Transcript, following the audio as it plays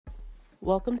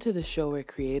Welcome to the show where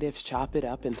creatives chop it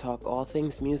up and talk all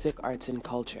things music, arts, and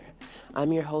culture.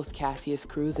 I'm your host, Cassius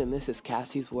Cruz, and this is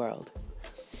Cassie's World.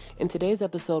 In today's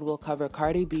episode, we'll cover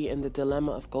Cardi B and the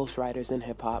dilemma of ghostwriters in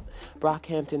hip-hop,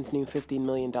 Brockhampton's new $15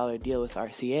 million deal with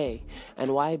RCA,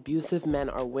 and why abusive men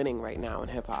are winning right now in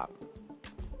hip-hop.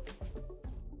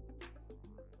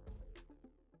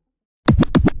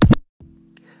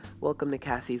 Welcome to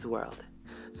Cassie's World.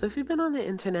 So if you've been on the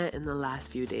internet in the last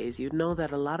few days, you'd know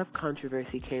that a lot of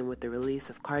controversy came with the release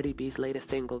of Cardi B's latest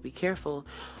single, Be Careful,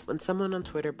 when someone on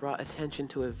Twitter brought attention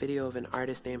to a video of an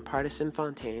artist named Pardison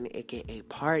Fontaine, aka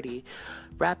Party,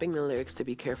 rapping the lyrics to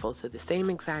Be Careful to the same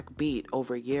exact beat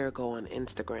over a year ago on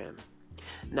Instagram.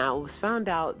 Now, it was found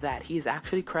out that he's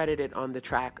actually credited on the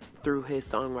track through his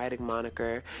songwriting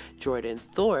moniker, Jordan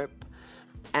Thorpe,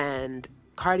 and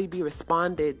Cardi B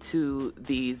responded to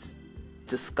these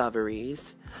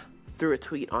discoveries through a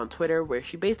tweet on Twitter where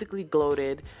she basically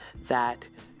gloated that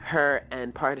her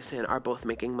and Pardison are both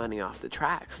making money off the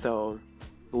track, so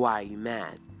why are you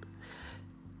mad?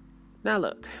 Now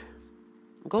look,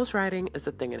 ghostwriting is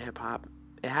a thing in hip-hop.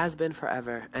 It has been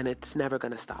forever, and it's never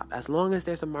going to stop. As long as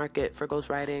there's a market for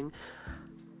ghostwriting,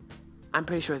 I'm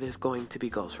pretty sure there's going to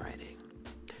be ghostwriting.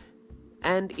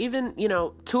 And even,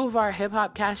 two of our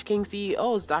hip-hop Cash King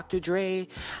CEOs, Dr. Dre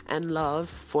and Love,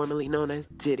 formerly known as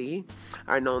Diddy,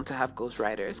 are known to have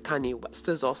ghostwriters. Kanye West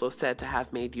is also said to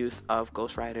have made use of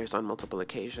ghostwriters on multiple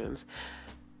occasions.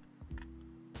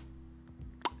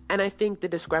 And I think the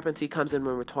discrepancy comes in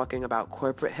when we're talking about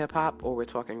corporate hip-hop or we're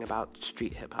talking about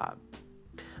street hip-hop.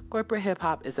 Corporate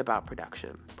hip-hop is about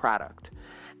production, product.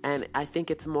 And I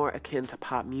think it's more akin to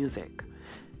pop music.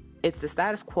 It's the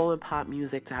status quo in pop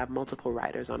music to have multiple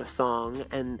writers on a song,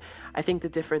 and I think the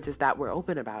difference is that we're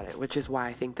open about it, which is why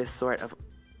I think this sort of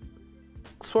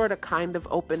kind of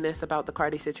openness about the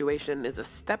Cardi situation is a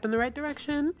step in the right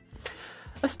direction.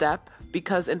 A step,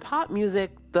 because in pop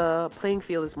music, the playing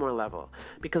field is more level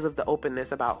because of the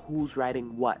openness about who's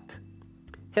writing what.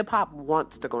 Hip-hop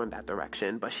wants to go in that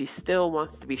direction, but she still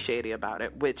wants to be shady about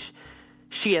it, which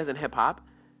she is in hip-hop,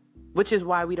 which is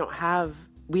why we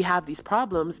have these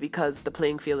problems, because the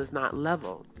playing field is not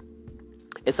level.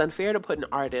 It's unfair to put an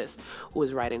artist who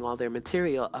is writing all their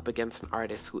material up against an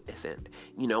artist who isn't,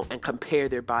 and compare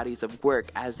their bodies of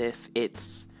work as if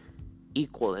it's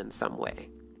equal in some way.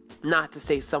 Not to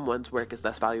say someone's work is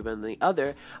less valuable than the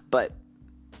other, but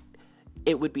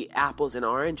it would be apples and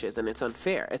oranges, and it's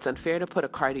unfair. It's unfair to put a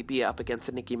Cardi B up against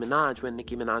a Nicki Minaj when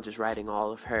Nicki Minaj is writing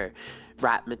all of her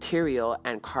rap material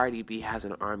and Cardi B has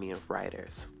an army of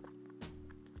writers.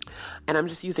 And I'm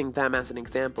just using them as an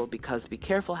example because Be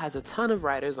Careful has a ton of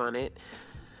writers on it,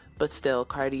 but still,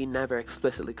 Cardi never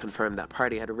explicitly confirmed that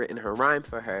Party had written her rhyme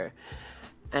for her.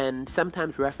 And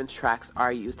sometimes reference tracks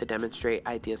are used to demonstrate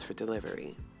ideas for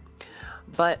delivery.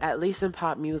 But at least in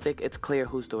pop music, it's clear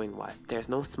who's doing what. There's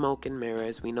no smoke and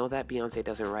mirrors. We know that Beyonce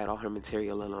doesn't write all her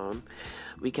material alone.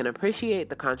 We can appreciate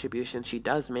the contribution she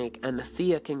does make, and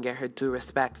Sia can get her due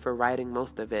respect for writing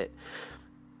most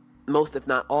if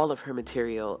not all of her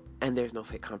material, and there's no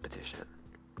fake competition.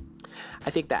 I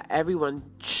think that everyone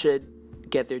should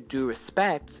get their due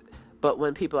respect, but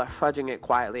when people are fudging it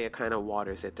quietly, it kind of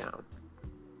waters it down.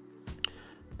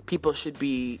 People should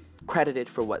be credited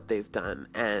for what they've done,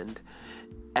 and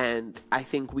I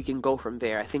think we can go from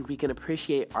there. I think we can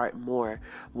appreciate art more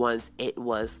once it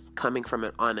was coming from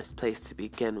an honest place to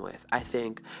begin with. I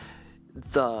think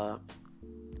the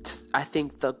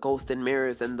ghost and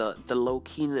mirrors and the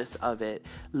low-keyness of it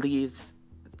leaves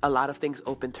a lot of things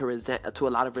open to a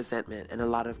lot of resentment and a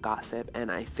lot of gossip.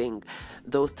 And I think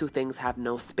those two things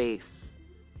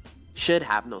should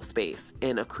have no space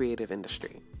in a creative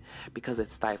industry, because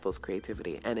it stifles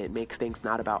creativity and it makes things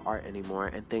not about art anymore,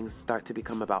 and things start to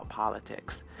become about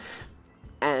politics.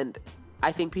 And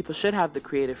I think people should have the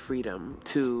creative freedom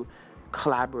to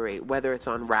collaborate, whether it's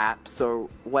on raps or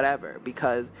whatever,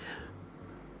 because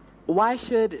why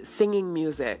should singing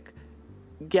music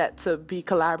get to be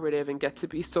collaborative and get to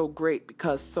be so great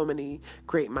because so many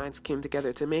great minds came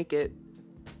together to make it,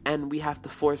 and we have to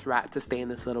force rap to stay in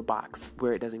this little box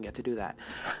where it doesn't get to do that?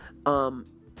 And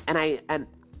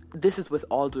this is with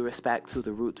all due respect to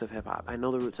the roots of hip-hop. I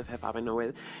know the roots of hip-hop. I know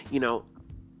where,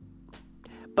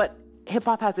 but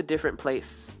hip-hop has a different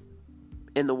place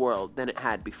in the world than it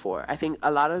had before. I think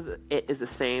a lot of it is the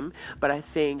same, but I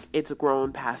think it's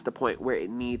grown past the point where it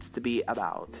needs to be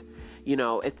about,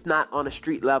 it's not on a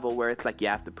street level where it's like you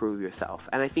have to prove yourself.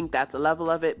 And I think that's a level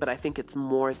of it, but I think it's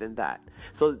more than that.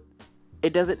 So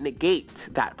it doesn't negate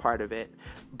that part of it,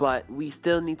 but we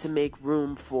still need to make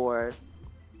room for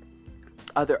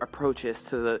other approaches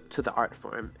to the art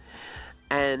form.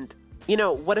 And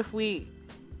what if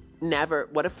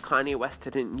what if Kanye West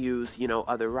didn't use,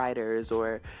 other writers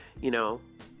or,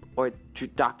 or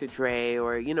Dr. Dre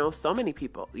or, so many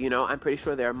people, I'm pretty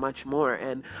sure there are much more.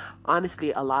 And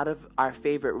honestly, a lot of our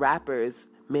favorite rappers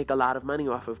make a lot of money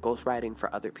off of ghostwriting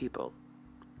for other people,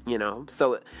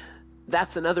 so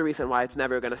that's another reason why it's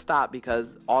never going to stop,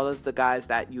 because all of the guys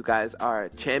that you guys are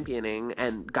championing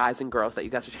and guys and girls that you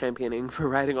guys are championing for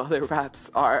writing all their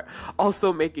raps are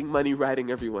also making money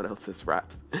writing everyone else's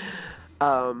raps.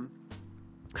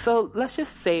 So let's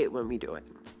just say it when we do it.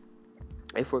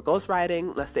 If we're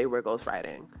ghostwriting, let's say we're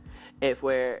ghostwriting. If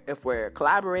we're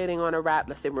collaborating on a rap,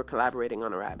 let's say we're collaborating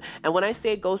on a rap. And when I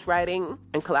say ghostwriting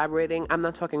and collaborating, I'm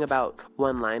not talking about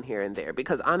one line here and there,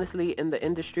 because honestly, in the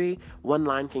industry, one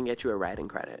line can get you a writing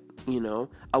credit.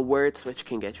 A word switch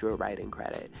can get you a writing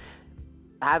credit.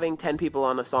 Having 10 people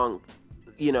on a song,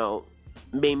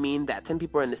 may mean that 10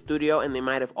 people are in the studio and they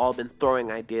might have all been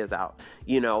throwing ideas out,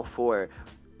 for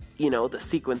the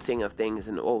sequencing of things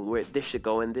and, where this should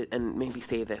go and maybe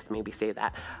say this, maybe say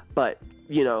that. But,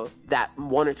 that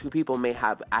one or two people may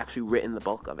have actually written the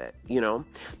bulk of it,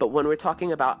 But when we're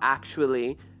talking about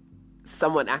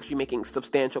someone actually making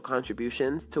substantial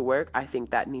contributions to work, I think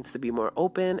that needs to be more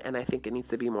open, and I think it needs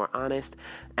to be more honest.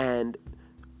 And,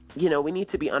 we need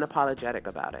to be unapologetic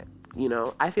about it.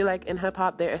 I feel like in hip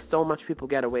hop, there is so much people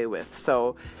get away with.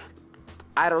 So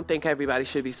I don't think everybody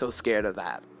should be so scared of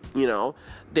that.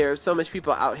 There are so much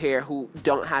people out here who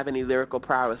don't have any lyrical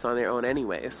prowess on their own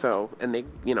anyway. So, and they,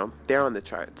 they're on the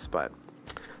charts, but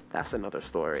that's another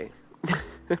story.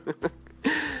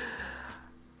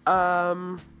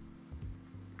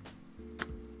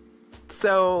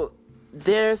 So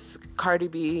there's Cardi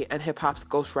B and hip hop's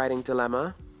ghostwriting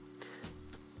dilemma.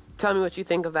 Tell me what you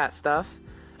think of that stuff.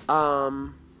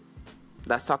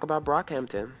 Let's talk about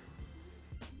Brockhampton.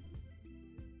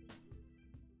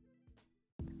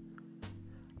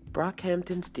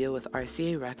 Brockhampton's deal with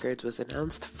RCA Records was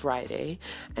announced Friday,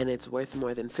 and it's worth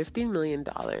more than $15 million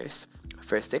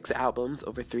for 6 albums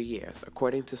over 3 years,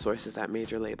 according to sources at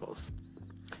major labels.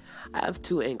 I have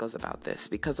 2 angles about this,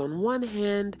 because on one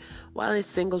hand, while it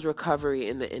signals recovery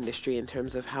in the industry in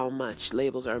terms of how much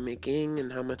labels are making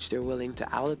and how much they're willing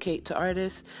to allocate to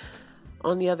artists,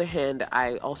 on the other hand,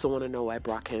 I also want to know why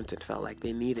Brockhampton felt like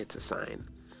they needed to sign.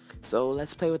 So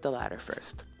let's play with the latter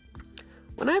first.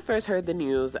 When I first heard the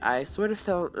news, I sort of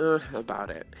felt about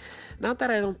it. Not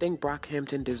that I don't think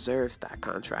Brockhampton deserves that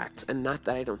contract, and not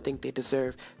that I don't think they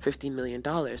deserve $15 million,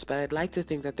 but I'd like to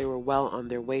think that they were well on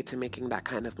their way to making that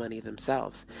kind of money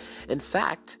themselves. In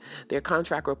fact, their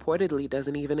contract reportedly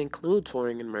doesn't even include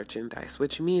touring and merchandise,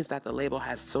 which means that the label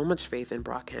has so much faith in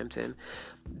Brockhampton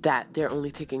that they're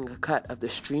only taking a cut of the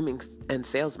streaming and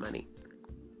sales money.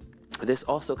 This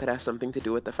also could have something to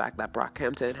do with the fact that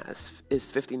Brockhampton is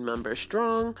 15 members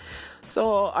strong,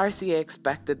 so RCA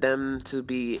expected them to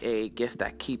be a gift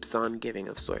that keeps on giving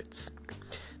of sorts.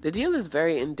 The deal is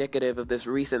very indicative of this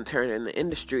recent turn in the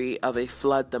industry of a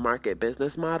flood the market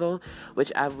business model,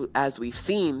 which as we've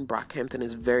seen, Brockhampton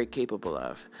is very capable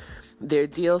of. Their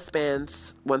deal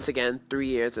spans, once again, 3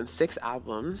 years and 6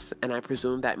 albums, and I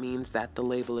presume that means that the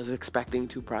label is expecting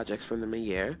 2 projects from them a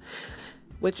year,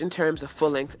 which in terms of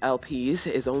full-length LPs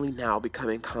is only now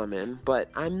becoming common,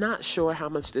 but I'm not sure how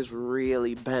much this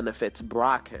really benefits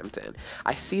Brockhampton.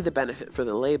 I see the benefit for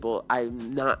the label,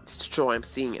 I'm not sure I'm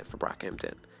seeing it for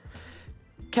Brockhampton.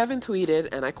 Kevin tweeted,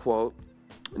 and I quote,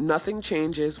 "Nothing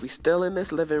changes, we still in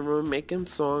this living room making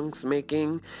songs,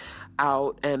 making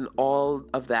out, and all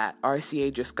of that.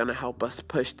 RCA just gonna help us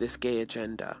push this gay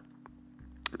agenda."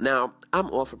 Now,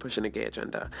 I'm all for pushing a gay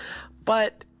agenda,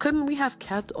 but couldn't we have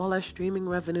kept all our streaming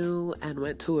revenue and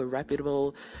went to a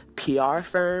reputable PR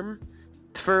firm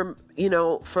for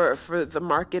the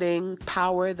marketing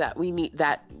power that we need,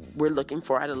 that we're looking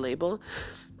for at a label?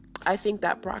 I think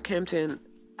that Brockhampton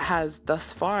has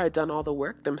thus far done all the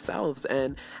work themselves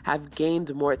and have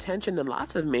gained more attention than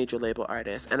lots of major label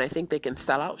artists, and I think they can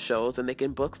sell out shows and they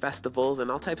can book festivals and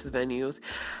all types of venues,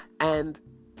 and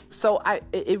so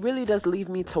it really does leave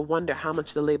me to wonder how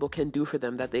much the label can do for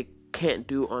them that they can't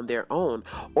do on their own,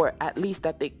 or at least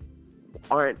that they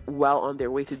aren't well on their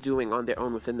way to doing on their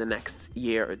own within the next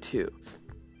year or 2,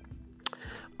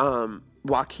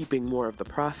 while keeping more of the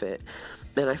profit.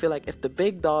 And I feel like if the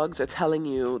big dogs are telling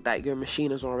you that your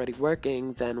machine is already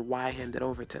working, then why hand it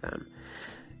over to them?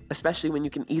 Especially when you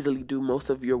can easily do most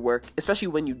of your work, especially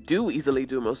when you do easily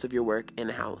do most of your work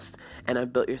in-house and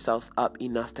have built yourselves up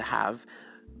enough to have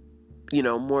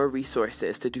more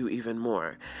resources to do even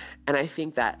more. And I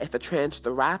think that if a Chance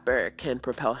the Rapper can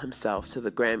propel himself to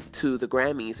the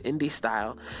Grammys indie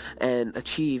style and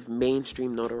achieve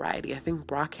mainstream notoriety, I think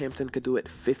Brockhampton could do it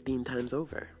 15 times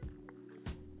over.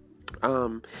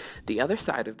 The other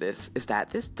side of this is that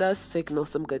this does signal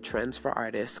some good trends for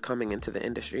artists coming into the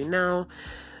industry now,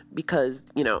 because,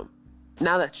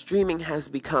 now that streaming has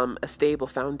become a stable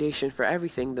foundation for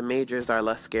everything, the majors are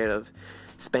less scared of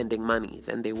spending money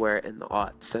than they were in the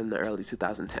aughts and the early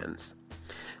 2010s.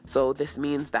 So this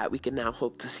means that we can now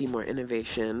hope to see more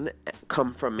innovation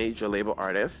come from major label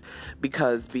artists,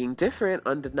 because being different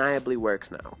undeniably works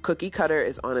now. Cookie cutter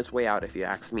is on its way out, if you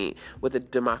ask me, with the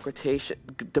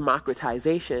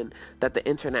democratization that the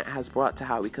internet has brought to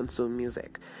how we consume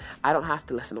music. I don't have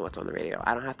to listen to what's on the radio.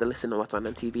 I don't have to listen to what's on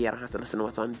MTV. I don't have to listen to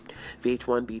what's on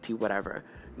VH1, BT, whatever.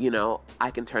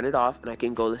 I can turn it off and I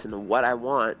can go listen to what I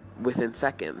want within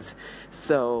seconds.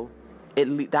 So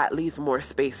that leaves more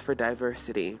space for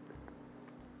diversity.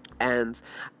 And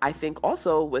I think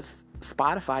also with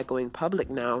Spotify going public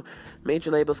now, major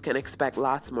labels can expect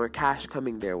lots more cash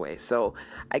coming their way. So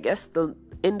I guess the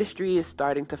industry is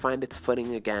starting to find its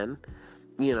footing again,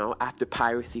 after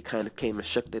piracy kind of came and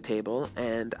shook the table.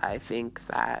 And I think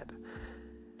that,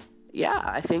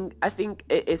 I think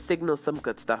it signals some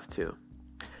good stuff too.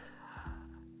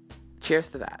 Cheers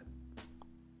to that.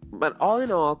 But all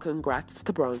in all, congrats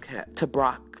to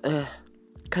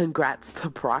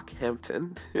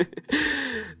Brockhampton.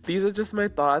 These are just my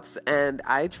thoughts, and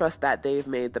I trust that they've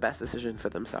made the best decision for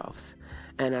themselves.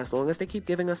 And as long as they keep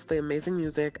giving us the amazing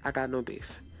music, I got no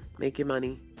beef. Make your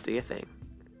money, do your thing.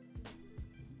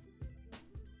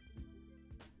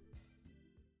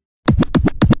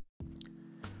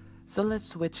 So let's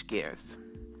switch gears.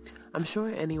 I'm sure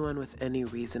anyone with any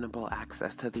reasonable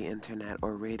access to the internet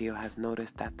or radio has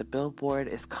noticed that the Billboard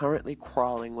is currently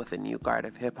crawling with a new guard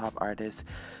of hip-hop artists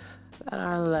that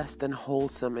are less than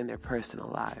wholesome in their personal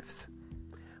lives.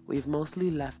 We've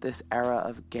mostly left this era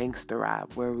of gangster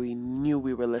rap where we knew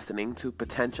we were listening to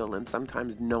potential and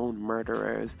sometimes known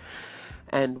murderers,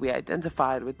 and we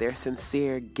identified with their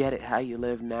sincere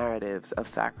get-it-how-you-live narratives of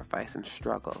sacrifice and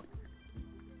struggle.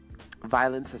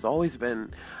 Violence has always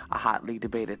been a hotly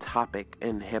debated topic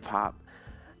in hip-hop,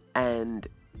 and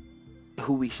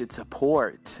who we should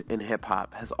support in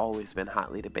hip-hop has always been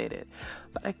hotly debated.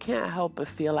 But I can't help but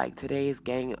feel like today's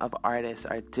gang of artists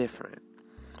are different.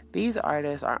 These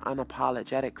artists are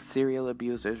unapologetic serial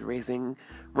abusers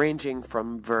ranging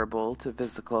from verbal to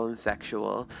physical and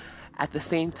sexual, at the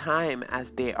same time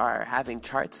as they are having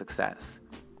chart success,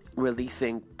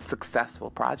 releasing successful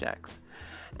projects.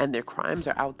 And their crimes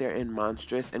are out there in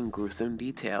monstrous and gruesome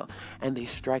detail, and they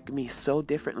strike me so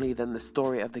differently than the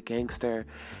story of the gangster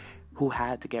who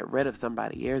had to get rid of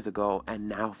somebody years ago and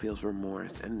now feels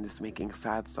remorse and is making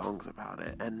sad songs about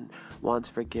it and wants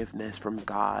forgiveness from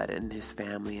God and his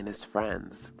family and his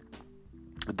friends.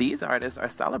 These artists are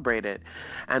celebrated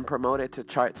and promoted to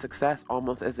chart success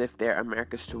almost as if they're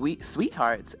America's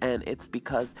sweethearts, and it's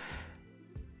because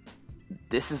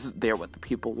they're what the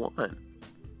people want.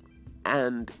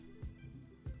 And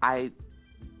I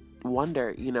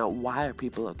wonder, why are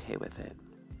people okay with it?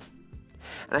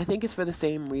 And I think it's for the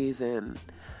same reason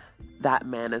that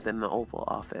man is in the Oval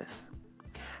Office.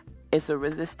 It's a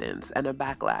resistance and a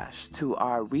backlash to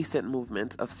our recent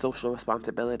movements of social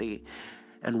responsibility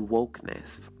and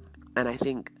wokeness. And I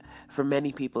think for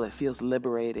many people it feels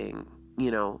liberating,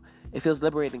 it feels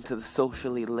liberating to the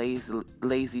socially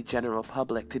lazy general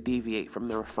public to deviate from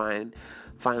the refined,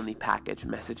 finely packaged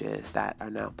messages that are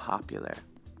now popular.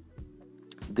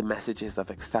 The messages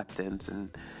of acceptance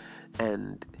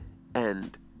and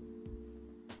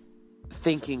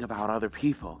thinking about other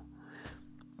people.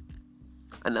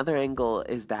 Another angle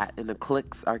is that in a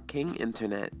clicks are king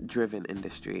internet-driven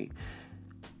industry,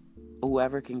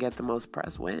 whoever can get the most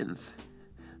press wins.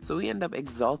 So we end up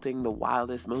exalting the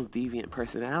wildest, most deviant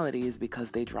personalities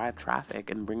because they drive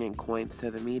traffic and bring in coins to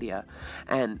the media.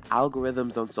 And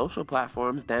algorithms on social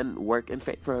platforms then work in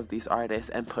favor of these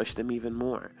artists and push them even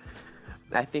more.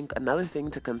 I think another thing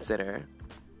to consider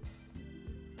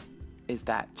is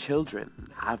that children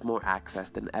have more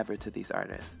access than ever to these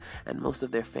artists. And most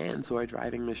of their fans who are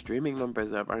driving the streaming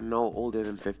numbers up are no older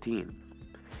than 15.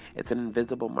 It's an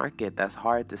invisible market that's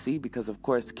hard to see because, of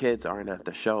course, kids aren't at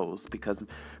the shows because,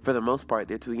 for the most part,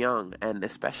 they're too young, and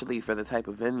especially for the type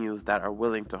of venues that are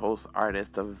willing to host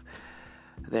artists of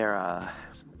their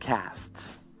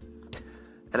casts.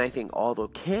 And I think although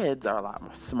kids are a lot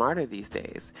more smarter these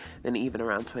days than even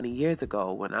around 20 years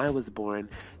ago when I was born,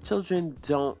 children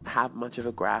don't have much of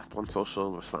a grasp on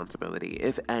social responsibility,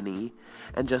 if any,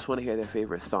 and just want to hear their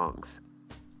favorite songs.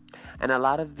 And a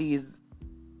lot of this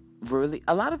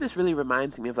really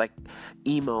reminds me of like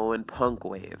emo and punk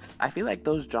waves. I feel like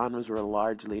those genres were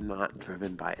largely not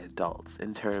driven by adults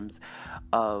in terms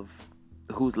of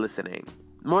who's listening.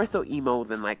 More so emo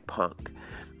than like punk.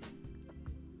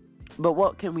 But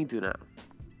what can we do now?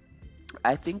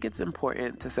 I think it's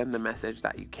important to send the message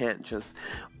that you can't just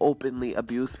openly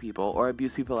abuse people or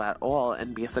abuse people at all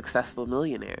and be a successful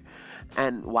millionaire.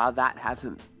 And while that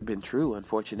hasn't been true,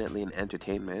 unfortunately, in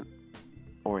entertainment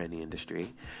or any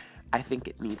industry, I think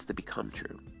it needs to become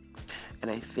true. And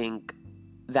I think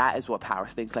that is what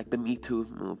powers things like the Me Too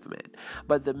movement.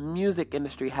 But the music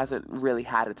industry hasn't really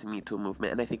had its Me Too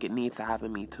movement, and I think it needs to have a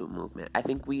Me Too movement. I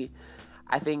think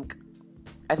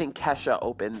Kesha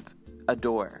opened a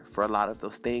door for a lot of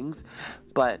those things,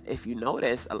 but if you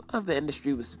notice, a lot of the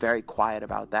industry was very quiet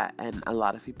about that, and a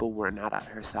lot of people were not at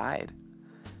her side,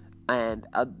 and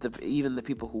even the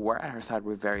people who were at her side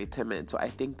were very timid. So I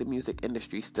think the music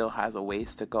industry still has a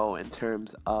ways to go in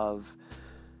terms of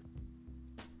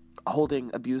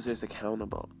holding abusers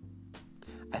accountable.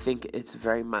 I think it's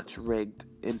very much rigged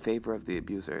in favor of the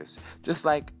abusers, just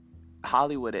like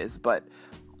Hollywood is. But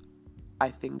I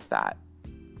think that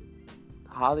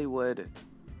Hollywood,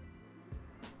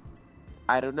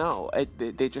 I don't know,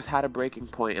 they just had a breaking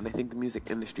point, and I think the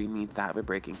music industry needs to have a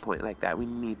breaking point like that. We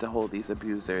need to hold these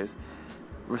abusers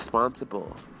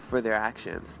responsible for their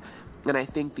actions. And I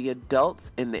think the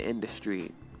adults in the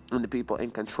industry and the people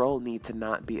in control need to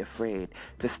not be afraid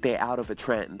to stay out of a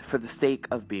trend for the sake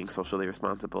of being socially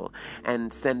responsible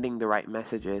and sending the right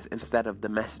messages instead of the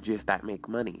messages that make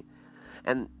money.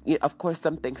 And of course,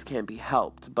 some things can be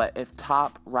helped, but if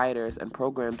top writers and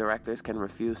program directors can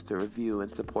refuse to review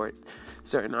and support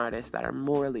certain artists that are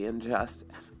morally unjust,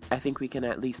 I think we can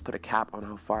at least put a cap on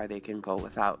how far they can go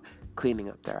without cleaning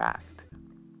up their act.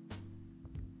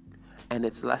 And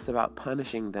it's less about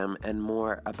punishing them and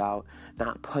more about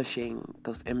not pushing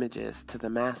those images to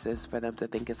the masses for them to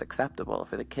think it's acceptable,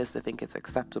 for the kids to think it's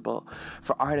acceptable,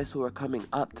 for artists who are coming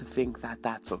up to think that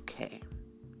that's okay.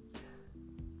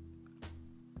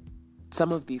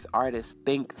 Some of these artists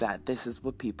think that this is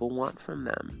what people want from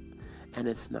them, and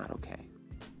it's not okay.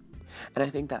 And I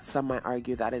think that some might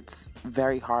argue that it's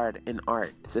very hard in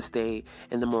art to stay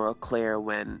in the moral clear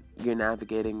when you're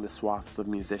navigating the swaths of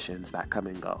musicians that come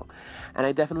and go. And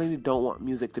I definitely don't want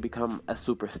music to become a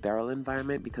super sterile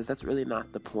environment, because that's really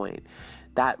not the point.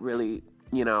 That really,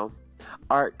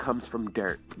 art comes from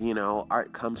dirt,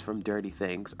 art comes from dirty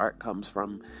things, art comes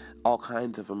from all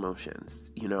kinds of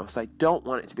emotions, so I don't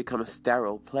want it to become a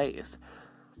sterile place.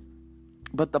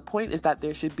 But the point is that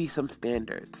there should be some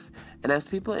standards. And as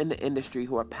people in the industry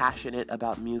who are passionate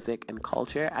about music and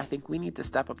culture, I think we need to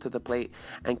step up to the plate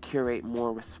and curate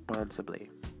more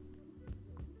responsibly.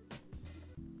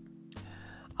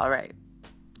 All right.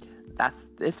 That's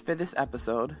it for this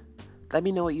episode. Let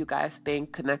me know what you guys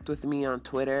think. Connect with me on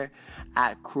Twitter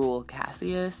at Cruel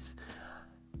Cassius.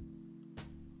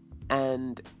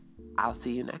 And I'll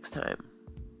see you next time.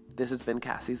 This has been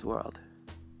Cassie's World.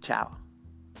 Ciao.